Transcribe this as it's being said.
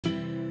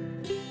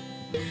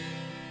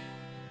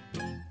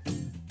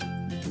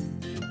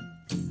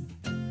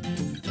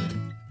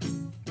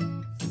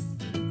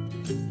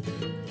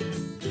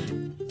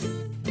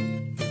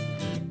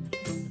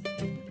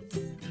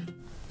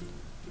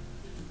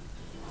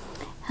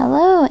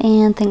Hello,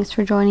 and thanks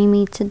for joining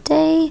me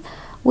today.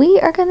 We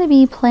are going to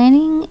be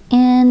planning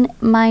in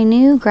my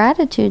new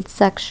gratitude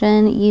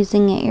section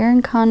using an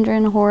Erin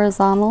Condren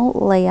horizontal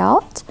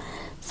layout.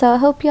 So I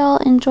hope y'all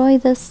enjoy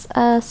this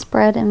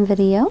spread and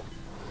video.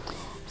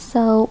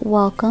 So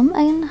welcome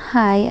and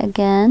hi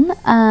again.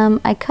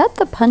 I cut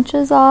the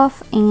punches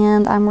off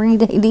and I'm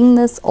redating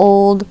this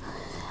old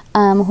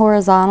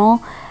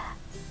horizontal.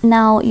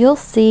 Now you'll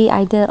see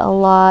I did a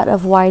lot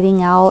of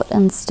whiting out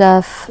and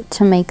stuff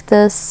to make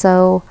this,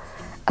 so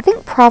I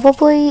think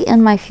probably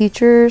in my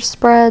future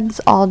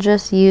spreads I'll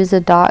just use a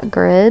dot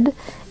grid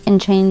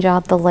and change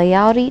out the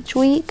layout each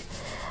week.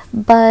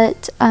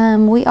 But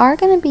we are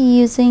going to be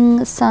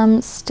using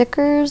some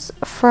stickers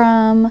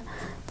from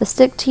the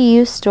Stick to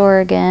You store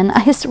again.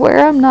 I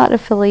swear I'm not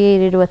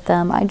affiliated with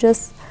them.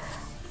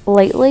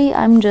 Lately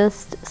I'm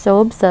just so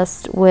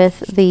obsessed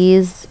with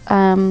these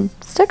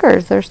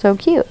stickers. They're so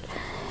cute.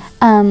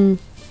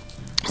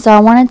 So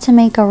I wanted to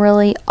make a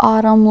really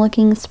autumn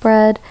looking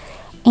spread,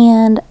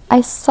 and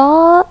I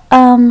saw,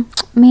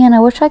 man, I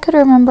wish I could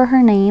remember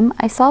her name.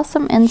 I saw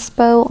some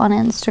inspo on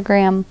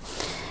Instagram,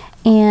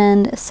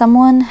 and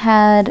someone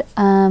had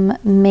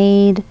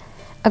made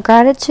a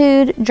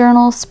gratitude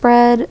journal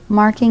spread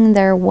marking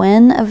their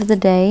win of the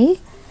day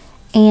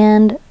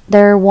and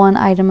their one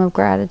item of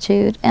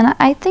gratitude. And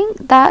I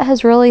think that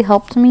has really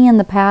helped me in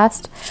the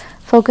past,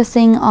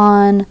 focusing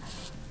on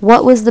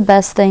what was the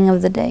best thing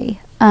of the day,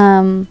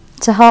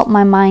 to help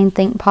my mind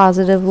think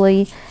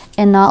positively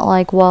and not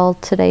like, well,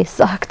 today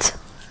sucked.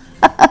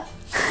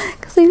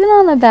 Because even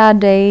on a bad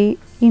day,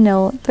 you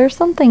know, there's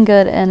something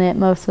good in it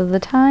most of the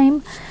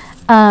time.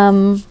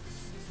 And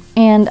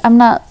I'm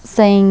not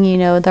saying, you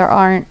know, there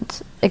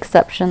aren't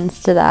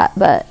exceptions to that,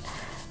 but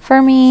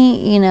for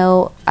me, you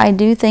know, I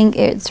do think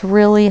it's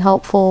really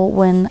helpful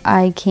when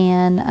I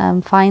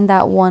can find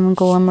that one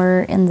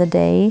glimmer in the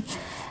day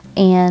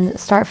and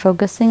start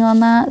focusing on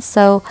that.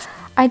 So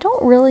I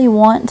don't really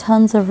want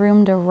tons of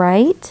room to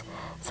write,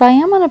 so I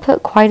am going to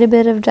put quite a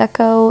bit of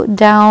deco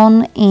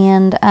down,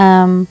 and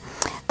then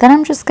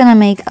I'm just going to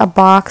make a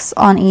box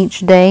on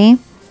each day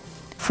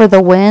for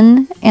the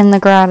win and the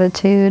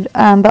gratitude.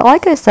 But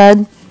like I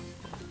said,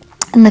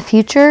 in the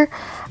future,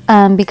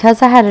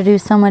 because I had to do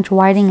so much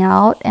whiting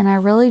out and I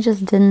really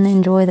just didn't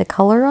enjoy the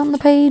color on the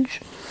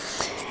page,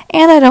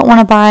 and I don't want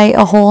to buy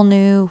a whole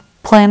new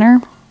planner,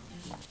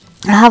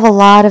 I have a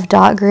lot of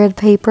dot grid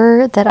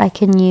paper that I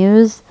can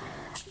use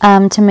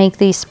to make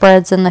these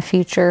spreads in the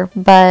future.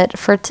 But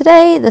for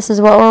today, this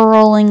is what we're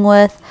rolling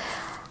with.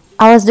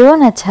 I was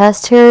doing a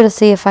test here to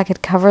see if I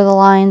could cover the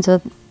lines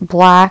with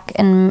black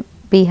and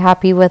be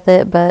happy with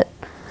it, but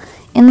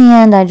in the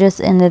end I just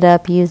ended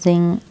up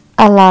using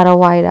a lot of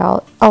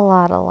whiteout. A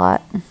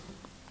lot.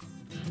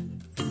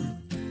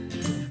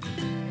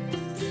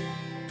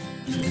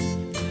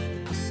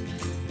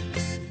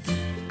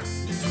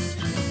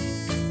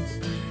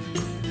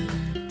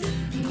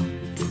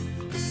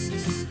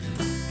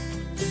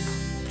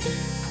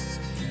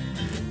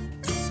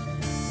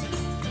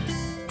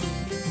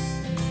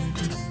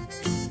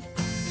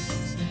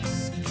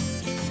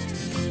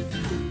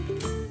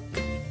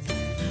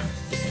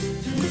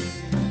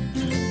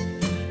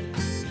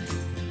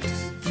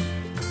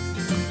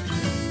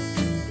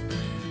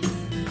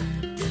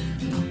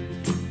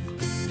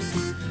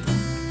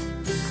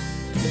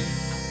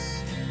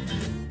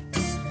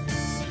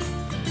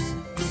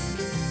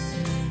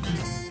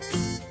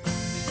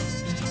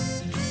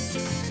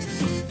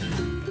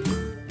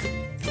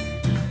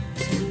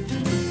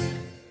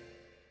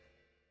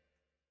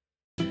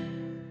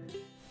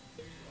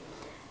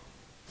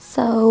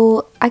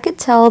 So I could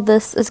tell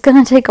this is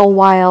going to take a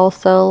while,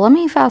 so let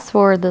me fast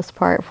forward this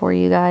part for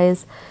you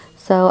guys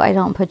so I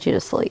don't put you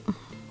to sleep.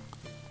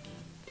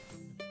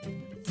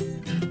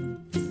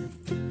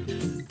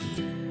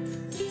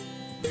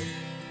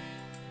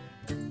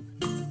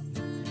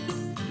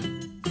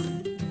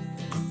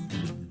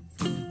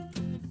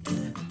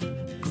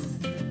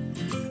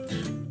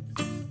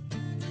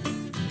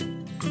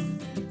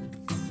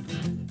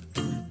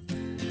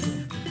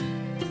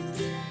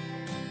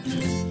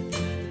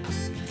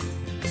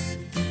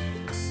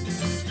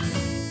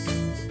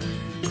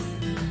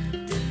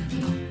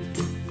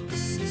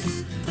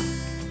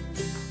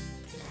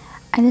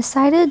 I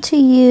decided to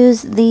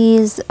use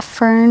these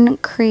Fern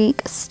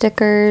Creek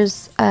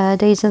stickers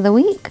days of the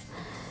week,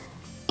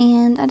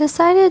 and I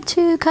decided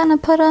to kind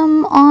of put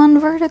them on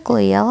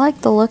vertically. I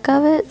like the look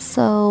of it,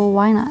 so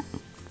why not?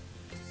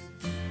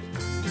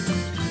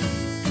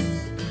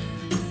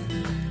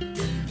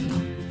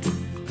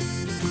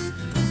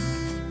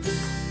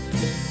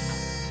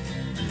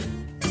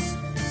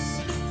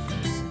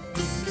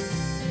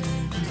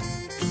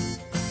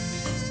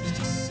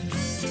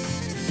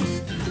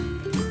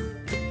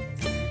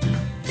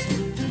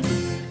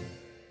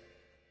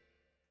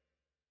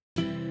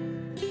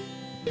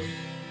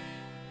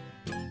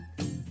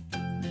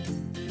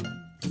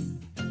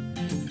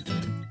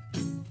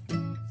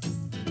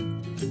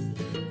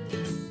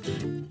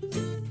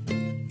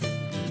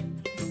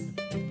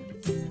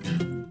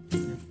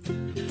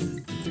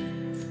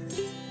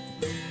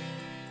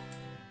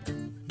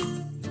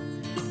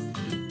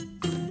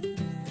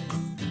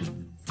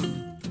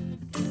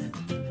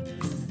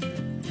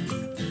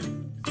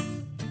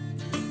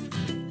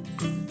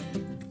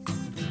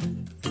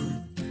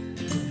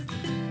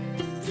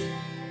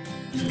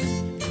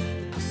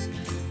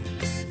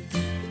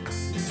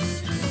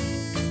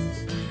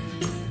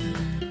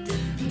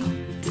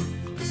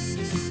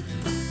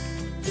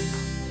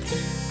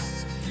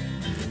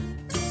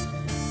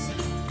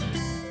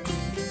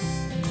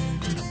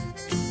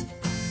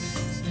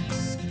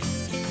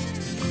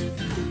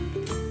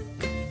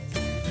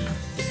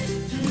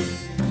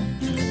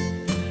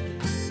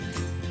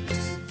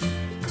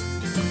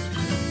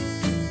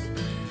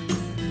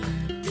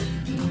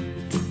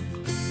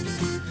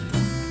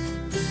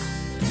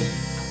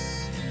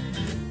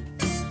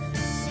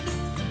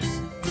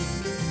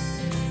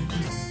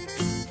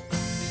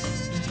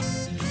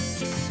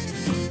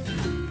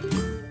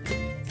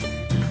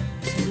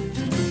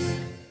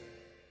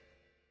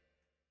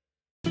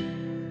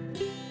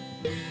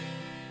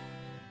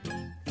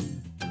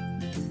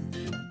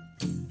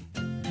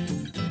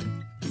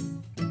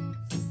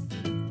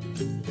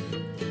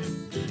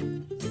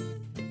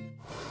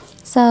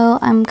 So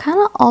I'm kind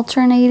of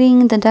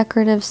alternating the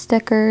decorative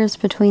stickers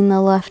between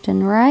the left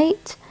and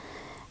right,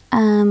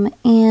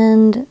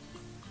 and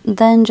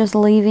then just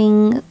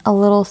leaving a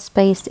little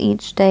space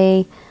each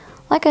day.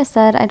 Like I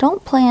said, I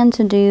don't plan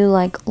to do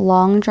like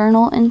long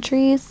journal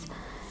entries,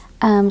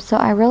 so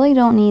I really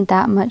don't need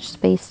that much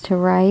space to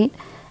write.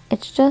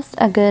 It's just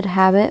a good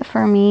habit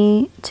for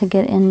me to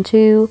get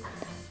into,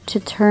 to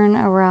turn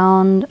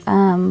around.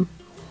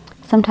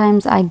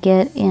 Sometimes I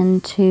get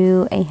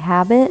into a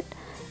habit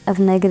of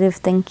negative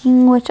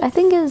thinking, which I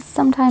think is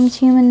sometimes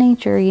human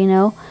nature, you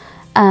know.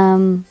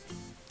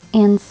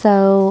 And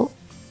so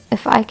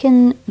if I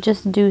can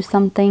just do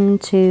something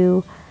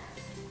to,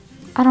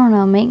 I don't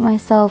know, make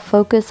myself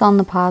focus on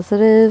the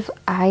positive,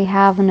 I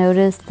have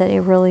noticed that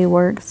it really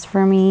works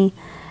for me.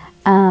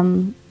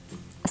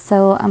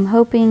 So I'm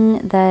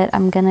hoping that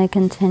I'm going to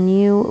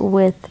continue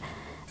with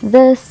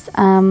this.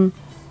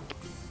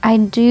 I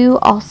do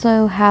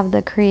also have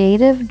the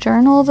creative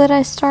journal that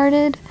I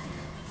started,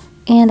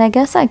 and I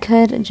guess I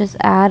could just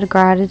add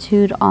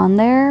gratitude on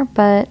there,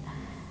 but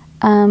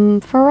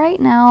for right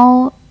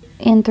now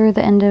and through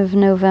the end of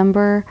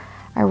November,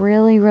 I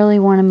really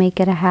want to make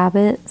it a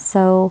habit,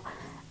 so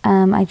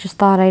I just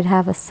thought I'd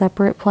have a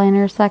separate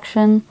planner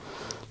section.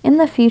 In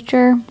the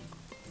future,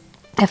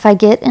 if I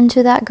get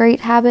into that great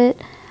habit,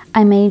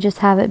 I may just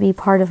have it be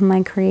part of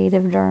my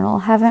creative journal.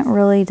 Haven't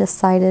really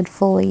decided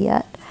fully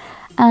yet.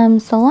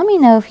 So let me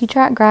know if you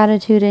track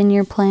gratitude in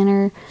your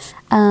planner.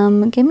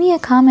 Give me a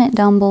comment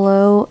down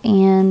below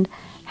and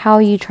how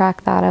you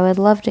track that. I would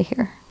love to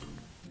hear.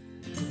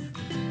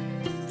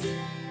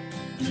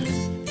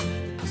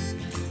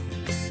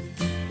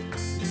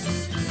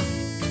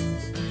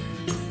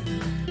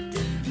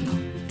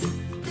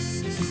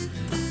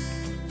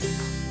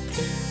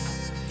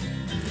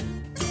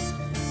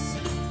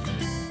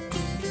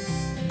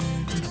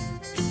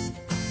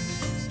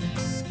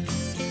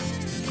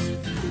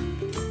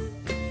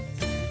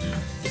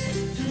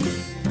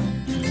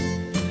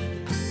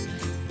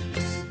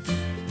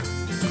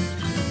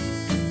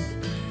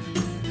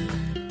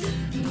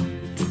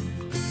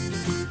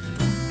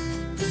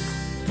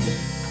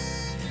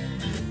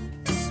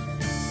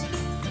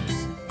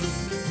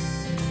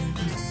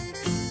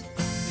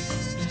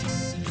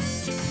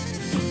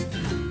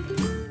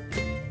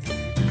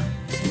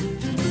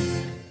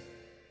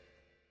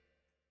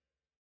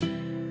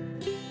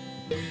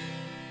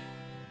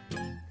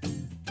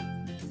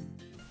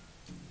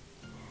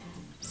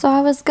 So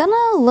I was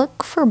gonna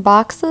look for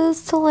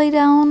boxes to lay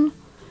down,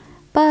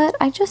 but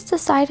I just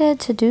decided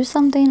to do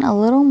something a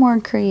little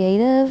more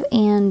creative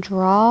and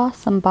draw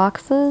some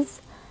boxes.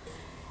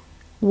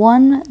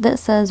 One that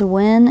says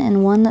win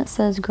and one that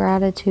says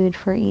gratitude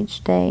for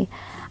each day.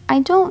 I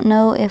don't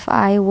know if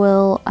I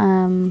will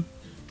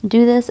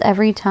do this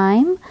every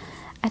time.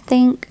 I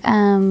think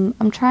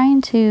I'm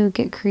trying to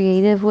get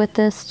creative with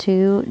this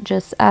too,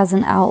 just as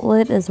an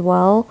outlet as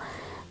well.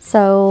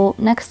 So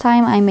next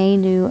time I may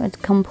do a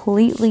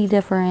completely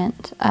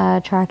different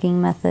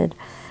tracking method.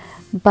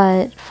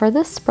 But for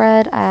this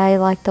spread, I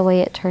like the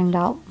way it turned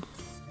out.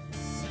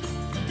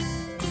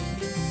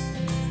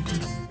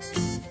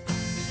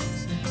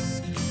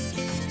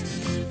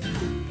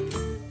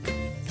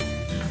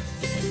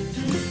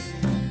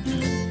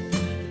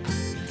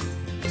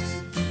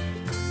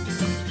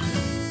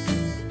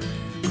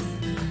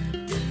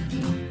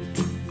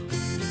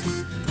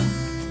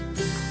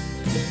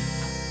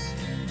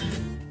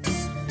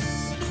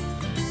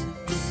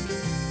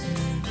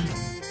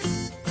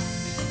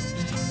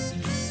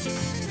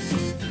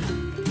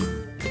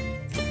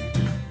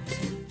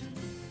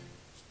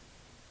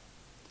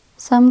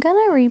 So I'm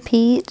going to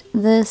repeat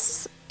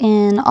this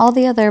in all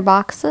the other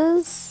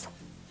boxes,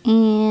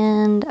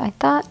 and I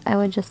thought I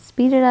would just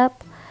speed it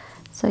up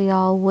so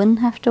y'all wouldn't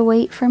have to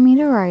wait for me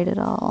to write it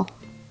all.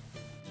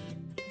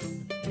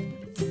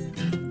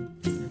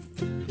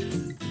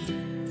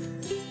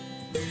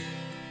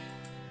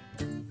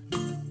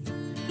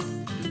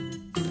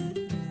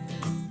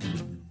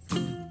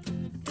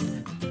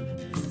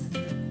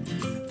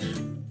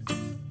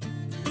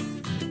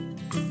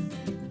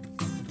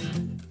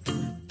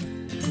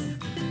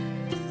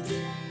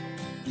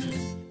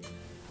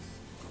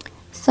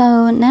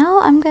 So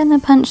now I'm going to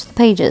punch the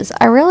pages.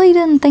 I really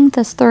didn't think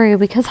this through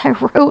because I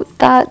wrote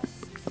that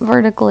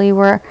vertically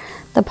where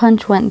the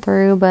punch went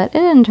through, but it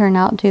didn't turn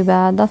out too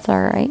bad. That's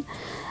alright.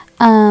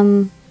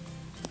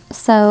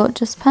 So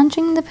just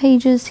punching the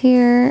pages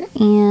here,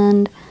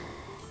 and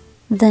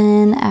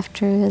then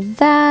after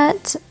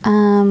that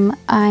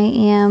I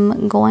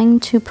am going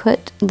to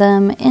put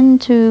them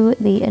into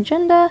the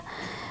agenda,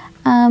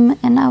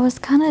 and I was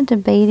kind of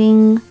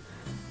debating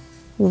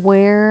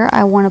where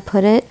I want to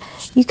put it.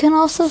 You can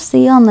also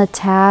see on the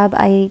tab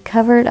I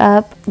covered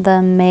up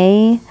the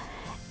May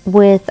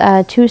with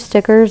 2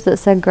 stickers that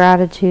said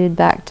gratitude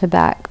back to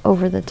back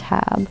over the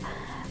tab.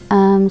 So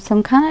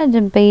I'm kind of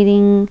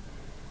debating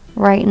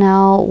right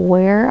now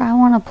where I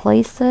want to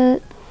place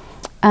it.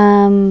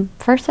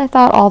 First I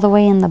thought all the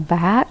way in the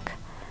back,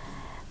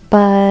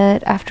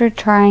 but after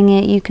trying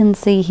it, you can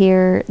see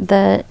here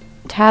that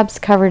tabs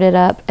covered it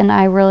up, and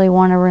I really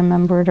want to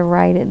remember to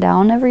write it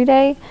down every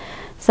day.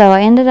 So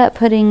I ended up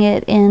putting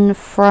it in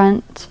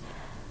front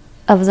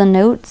of the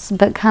notes,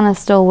 but kind of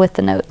still with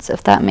the notes,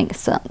 if that makes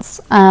sense.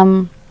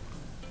 And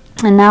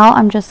now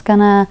I'm just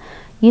gonna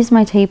use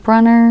my tape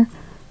runner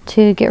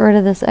to get rid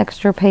of this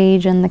extra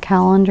page in the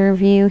calendar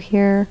view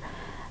here.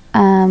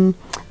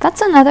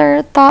 That's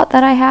another thought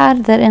that I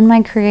had, that in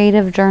my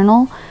creative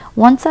journal,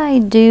 once I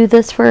do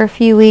this for a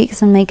few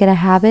weeks and make it a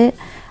habit,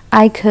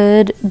 I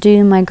could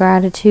do my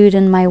gratitude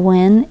and my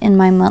win in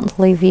my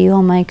monthly view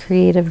on my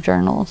creative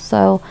journal.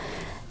 So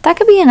that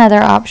could be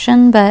another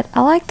option, but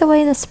I like the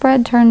way the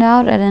spread turned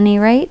out at any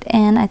rate,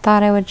 and I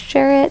thought I would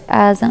share it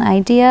as an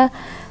idea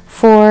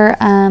for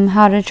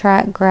how to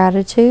track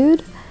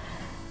gratitude.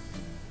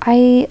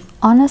 I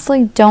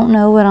honestly don't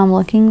know what I'm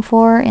looking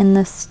for in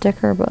this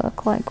sticker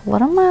book. Like,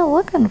 what am I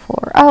looking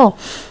for? Oh,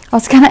 I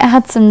was going to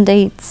add some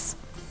dates.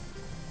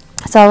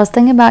 So I was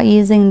thinking about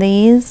using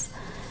these,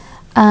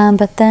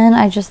 but then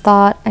I just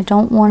thought I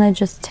don't want to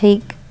just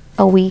take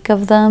a week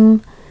of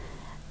them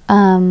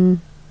and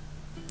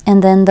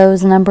then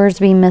those numbers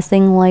be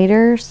missing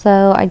later.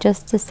 So I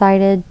just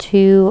decided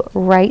to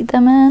write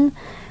them in.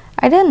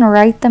 I didn't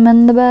write them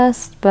in the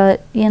best,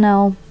 but you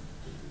know,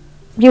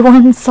 you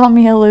win some,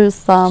 you lose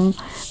some.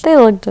 They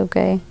looked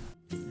okay.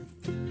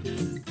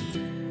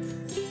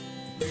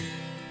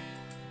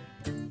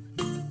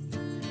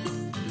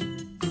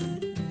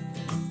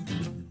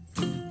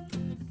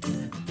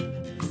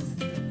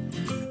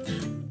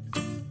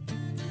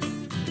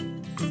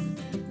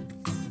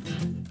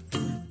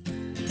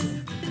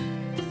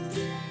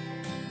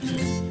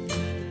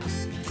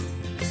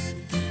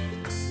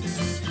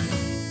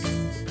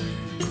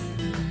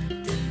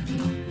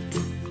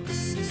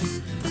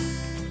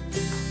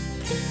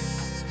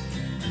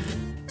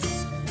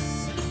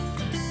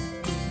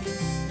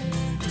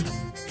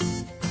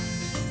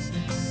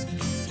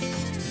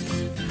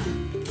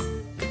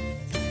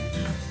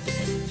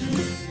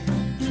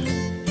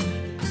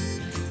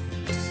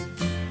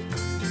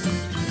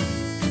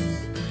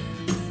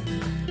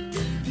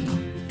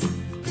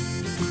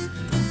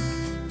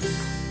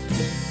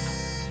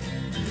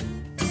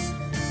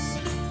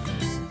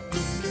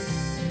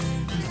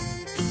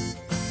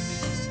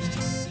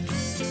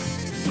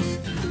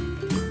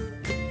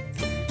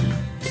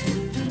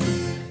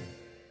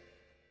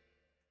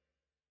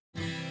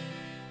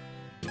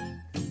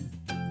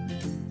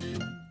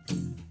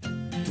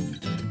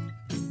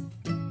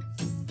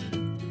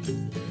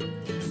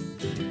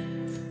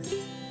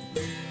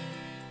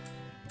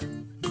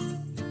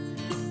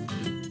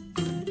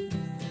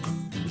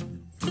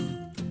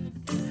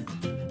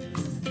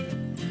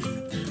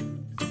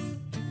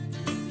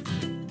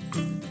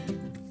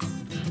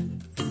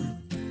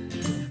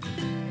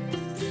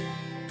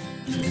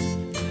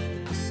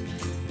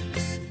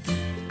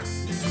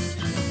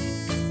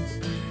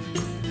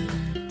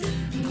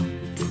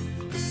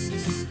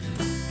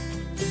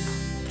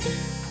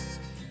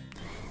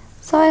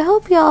 So I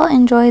hope y'all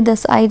enjoyed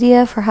this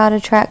idea for how to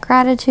track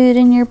gratitude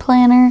in your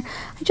planner.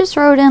 I just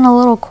wrote in a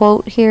little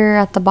quote here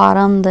at the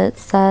bottom that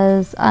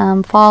says,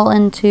 fall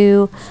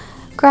into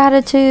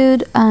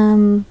gratitude,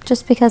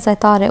 just because I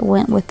thought it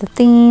went with the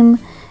theme,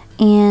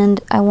 and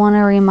I want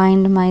to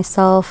remind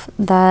myself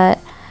that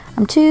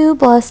I'm too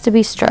blessed to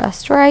be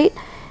stressed, right?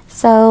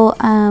 So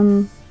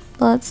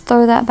let's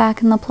throw that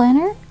back in the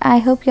planner. I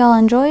hope y'all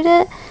enjoyed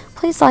it.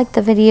 Please like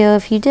the video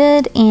if you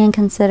did, and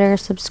consider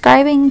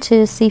subscribing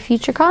to see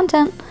future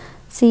content.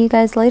 See you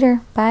guys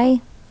later. Bye.